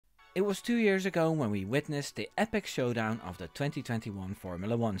It was 2 years ago when we witnessed the epic showdown of the 2021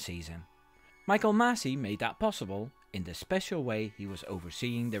 Formula 1 season. Michael Masi made that possible in the special way he was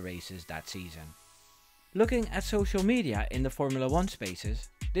overseeing the races that season. Looking at social media in the Formula 1 spaces,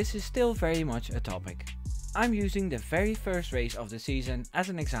 this is still very much a topic. I'm using the very first race of the season as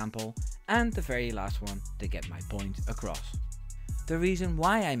an example and the very last one to get my point across. The reason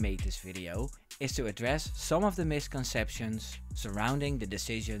why I made this video is to address some of the misconceptions surrounding the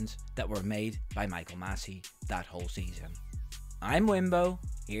decisions that were made by Michael Masi that whole season. I'm Wimbo,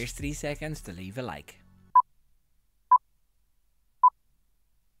 here's 3 seconds to leave a like.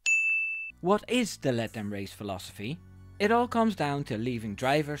 What is the let them race philosophy? It all comes down to leaving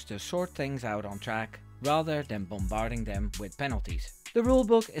drivers to sort things out on track rather than bombarding them with penalties. The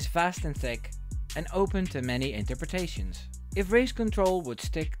rulebook is vast and thick and open to many interpretations. If race control would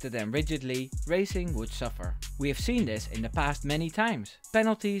stick to them rigidly, racing would suffer. We have seen this in the past many times.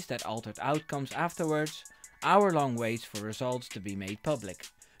 Penalties that altered outcomes afterwards, hour-long waits for results to be made public.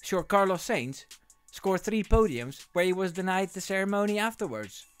 Sure, Carlos Sainz scored 3 podiums where he was denied the ceremony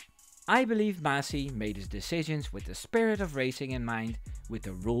afterwards. I believe Masi made his decisions with the spirit of racing in mind, with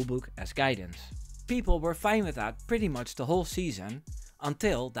the rulebook as guidance. People were fine with that pretty much the whole season,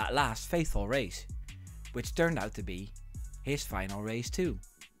 until that last faithful race, which turned out to be his final race too,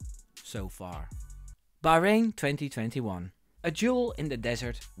 so far. Bahrain 2021. A duel in the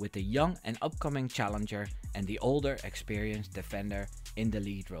desert with the young and upcoming challenger and the older experienced defender in the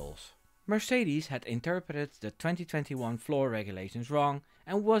lead roles. Mercedes had interpreted the 2021 floor regulations wrong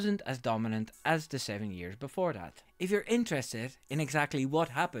and wasn't as dominant as the 7 years before that. If you're interested in exactly what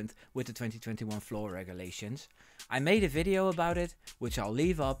happened with the 2021 floor regulations, I made a video about it, which I'll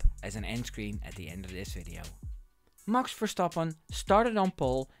leave up as an end screen at the end of this video. Max Verstappen started on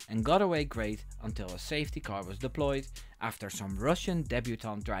pole and got away great until a safety car was deployed after some Russian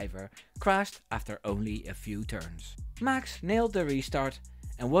debutant driver crashed after only a few turns. Max nailed the restart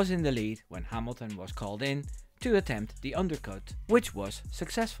and was in the lead when Hamilton was called in to attempt the undercut, which was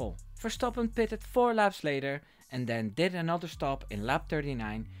successful. Verstappen pitted 4 laps later and then did another stop in lap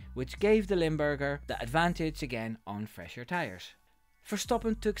 39, which gave the Limburger the advantage again on fresher tyres.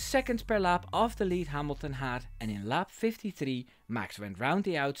 Verstappen took seconds per lap off the lead Hamilton had, and in lap 53 Max went round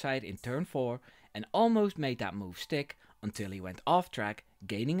the outside in turn 4 and almost made that move stick until he went off track,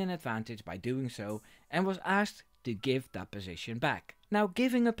 gaining an advantage by doing so, and was asked to give that position back. Now,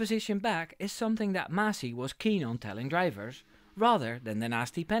 giving a position back is something that Masi was keen on telling drivers, rather than the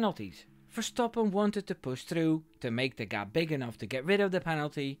nasty penalties. Verstappen wanted to push through to make the gap big enough to get rid of the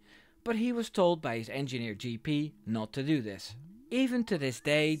penalty, but he was told by his engineer GP not to do this. Even to this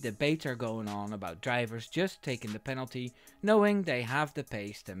day, debates are going on about drivers just taking the penalty, knowing they have the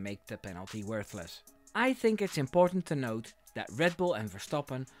pace to make the penalty worthless. I think it's important to note that Red Bull and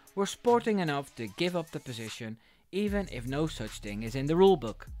Verstappen were sporting enough to give up the position, even if no such thing is in the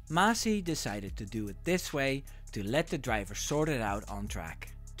rulebook. Masi decided to do it this way to let the drivers sort it out on track,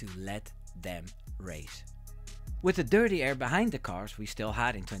 to let them race. With the dirty air behind the cars we still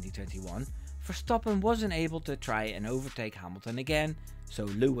had in 2021, Verstappen wasn't able to try and overtake Hamilton again, so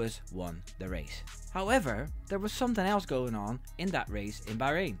Lewis won the race. However, there was something else going on in that race in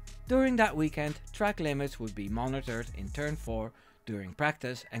Bahrain. During that weekend, track limits would be monitored in turn 4 during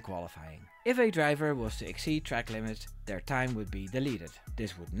practice and qualifying. If a driver was to exceed track limits, their time would be deleted.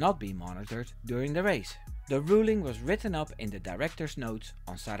 This would not be monitored during the race. The ruling was written up in the director's notes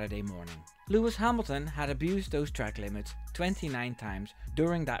on Saturday morning. Lewis Hamilton had abused those track limits 29 times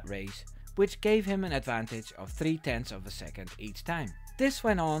during that race, which gave him an advantage of 0.3 of a second each time. This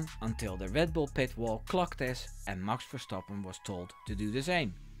went on until the Red Bull pit wall clocked this and Max Verstappen was told to do the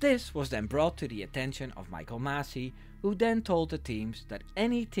same. This was then brought to the attention of Michael Masi, who then told the teams that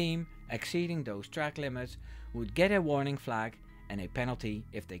any team exceeding those track limits would get a warning flag and a penalty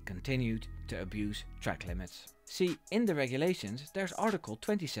if they continued to abuse track limits. See, in the regulations there's article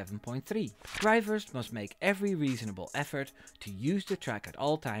 27.3. Drivers must make every reasonable effort to use the track at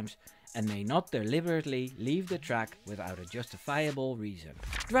all times and may not deliberately leave the track without a justifiable reason.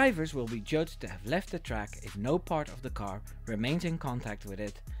 Drivers will be judged to have left the track if no part of the car remains in contact with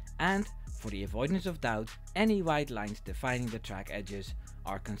it, and, for the avoidance of doubt, any white lines defining the track edges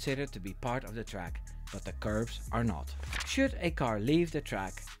are considered to be part of the track, but the curbs are not. Should a car leave the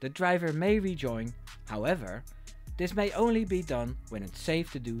track, the driver may rejoin. However, this may only be done when it's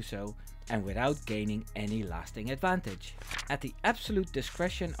safe to do so and without gaining any lasting advantage. At the absolute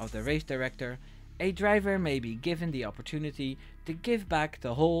discretion of the race director, a driver may be given the opportunity to give back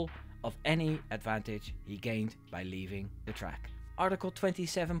the whole of any advantage he gained by leaving the track. Article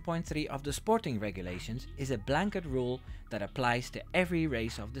 27.3 of the sporting regulations is a blanket rule that applies to every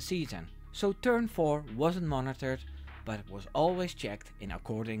race of the season. So turn 4 wasn't monitored, but it was always checked in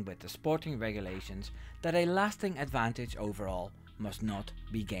accordance with the sporting regulations that a lasting advantage overall must not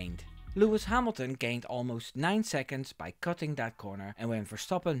be gained. Lewis Hamilton gained almost 9 seconds by cutting that corner, and when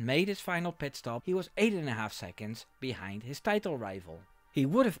Verstappen made his final pit stop, he was 8.5 seconds behind his title rival. He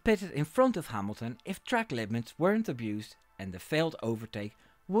would have pitted in front of Hamilton if track limits weren't abused and the failed overtake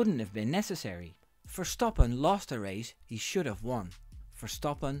wouldn't have been necessary. Verstappen lost a race he should have won.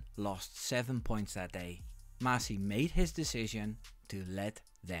 Verstappen lost 7 points that day. Masi made his decision to let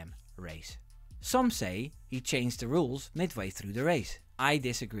them race. Some say he changed the rules midway through the race. I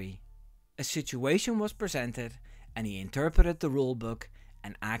disagree. A situation was presented and he interpreted the rule book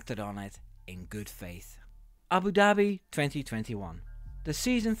and acted on it in good faith. Abu Dhabi 2021. The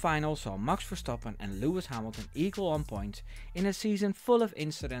season final saw Max Verstappen and Lewis Hamilton equal on points in a season full of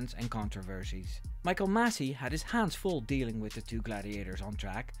incidents and controversies. Michael Masi had his hands full dealing with the two gladiators on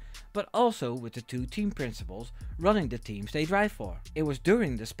track, but also with the two team principals running the teams they drive for. It was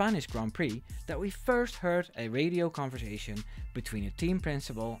during the Spanish Grand Prix that we first heard a radio conversation between a team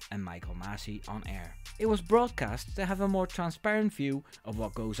principal and Michael Masi on air. It was broadcast to have a more transparent view of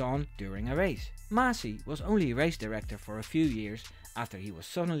what goes on during a race. Masi was only race director for a few years after he was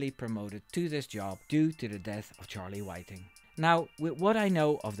suddenly promoted to this job due to the death of Charlie Whiting. Now, with what I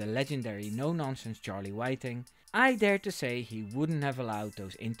know of the legendary no-nonsense Charlie Whiting, I dare to say he wouldn't have allowed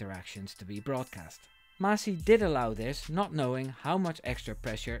those interactions to be broadcast. Masi did allow this, not knowing how much extra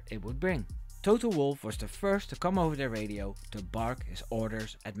pressure it would bring. Toto Wolff was the first to come over the radio to bark his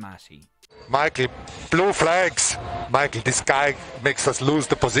orders at Masi. Michael, blue flags! Michael, this guy makes us lose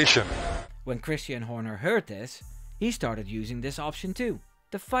the position. When Christian Horner heard this, he started using this option too.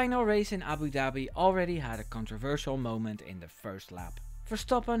 The final race in Abu Dhabi already had a controversial moment in the first lap.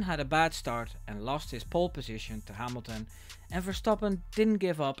 Verstappen had a bad start and lost his pole position to Hamilton, and Verstappen didn't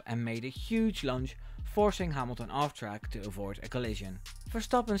give up and made a huge lunge, forcing Hamilton off track to avoid a collision.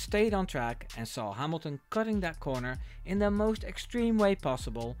 Verstappen stayed on track and saw Hamilton cutting that corner in the most extreme way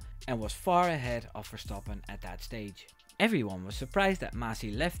possible and was far ahead of Verstappen at that stage. Everyone was surprised that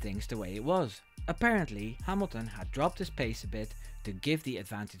Masi left things the way it was. Apparently, Hamilton had dropped his pace a bit to give the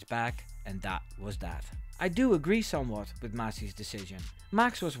advantage back, and that was that. I do agree somewhat with Masi's decision.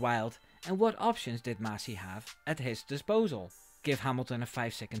 Max was wild, and what options did Masi have at his disposal? Give Hamilton a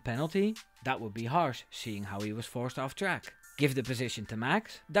 5-second penalty? That would be harsh, seeing how he was forced off track. Give the position to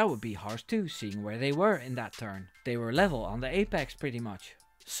Max? That would be harsh too, seeing where they were in that turn. They were level on the apex pretty much.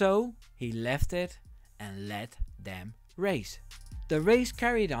 So, he left it and let them race. The race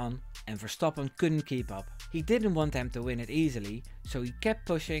carried on and Verstappen couldn't keep up. He didn't want them to win it easily, so he kept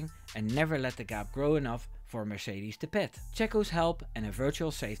pushing and never let the gap grow enough for Mercedes to pit. Checo's help and a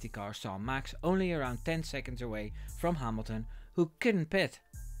virtual safety car saw Max only around 10 seconds away from Hamilton, who couldn't pit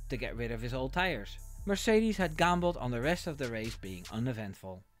to get rid of his old tyres. Mercedes had gambled on the rest of the race being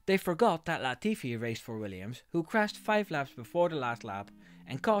uneventful. They forgot that Latifi raced for Williams, who crashed 5 laps before the last lap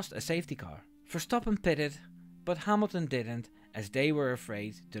and caused a safety car. Verstappen pitted, but Hamilton didn't, as they were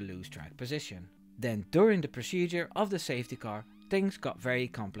afraid to lose track position. Then during the procedure of the safety car, things got very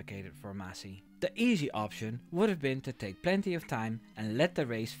complicated for Masi. The easy option would have been to take plenty of time and let the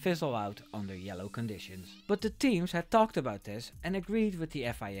race fizzle out under yellow conditions. But the teams had talked about this and agreed with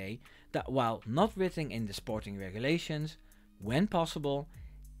the FIA that while not written in the sporting regulations, when possible,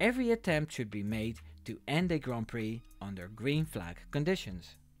 every attempt should be made to end a Grand Prix under green flag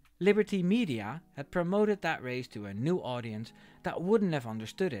conditions. Liberty Media had promoted that race to a new audience that wouldn't have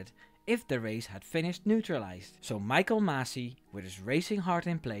understood it if the race had finished neutralized. So Michael Masi, with his racing heart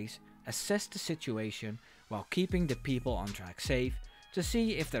in place, assessed the situation while keeping the people on track safe to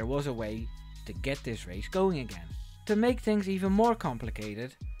see if there was a way to get this race going again. To make things even more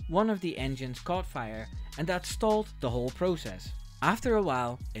complicated, one of the engines caught fire and that stalled the whole process. After a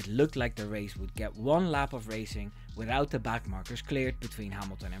while, it looked like the race would get one lap of racing without the back markers cleared between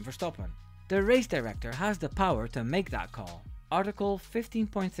Hamilton and Verstappen. The race director has the power to make that call. Article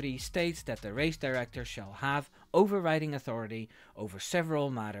 15.3 states that the race director shall have overriding authority over several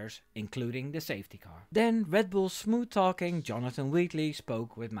matters, including the safety car. Then Red Bull's smooth-talking Jonathan Wheatley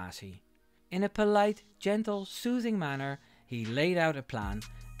spoke with Masi. In a polite, gentle, soothing manner, he laid out a plan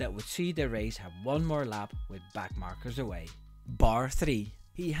that would see the race have one more lap with back markers away. Bar 3.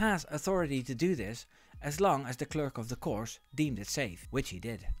 He has authority to do this as long as the clerk of the course deemed it safe, which he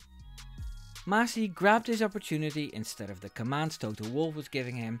did. Masi grabbed his opportunity instead of the commands Toto Wolff was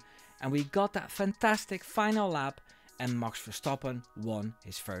giving him, and we got that fantastic final lap and Max Verstappen won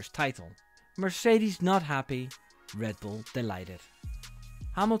his first title. Mercedes not happy, Red Bull delighted.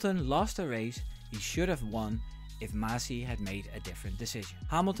 Hamilton lost a race he should have won if Masi had made a different decision.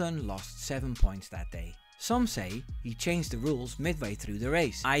 Hamilton lost 7 points that day. Some say he changed the rules midway through the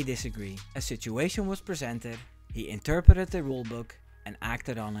race. I disagree. A situation was presented, he interpreted the rulebook and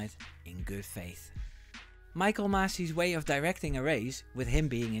acted on it in good faith. Michael Masi's way of directing a race, with him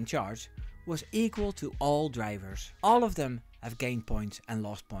being in charge, was equal to all drivers. All of them have gained points and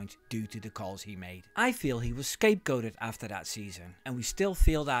lost points due to the calls he made. I feel he was scapegoated after that season, and we still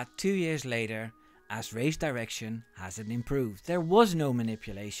feel that 2 years later, as race direction hasn't improved. There was no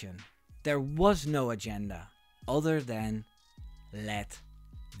manipulation. There was no agenda other than let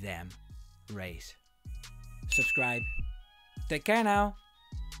them race. Subscribe. Take care now.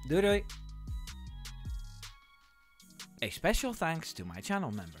 Doei doei. A special thanks to my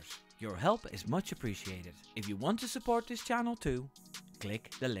channel members. Your help is much appreciated. If you want to support this channel too,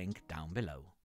 click the link down below.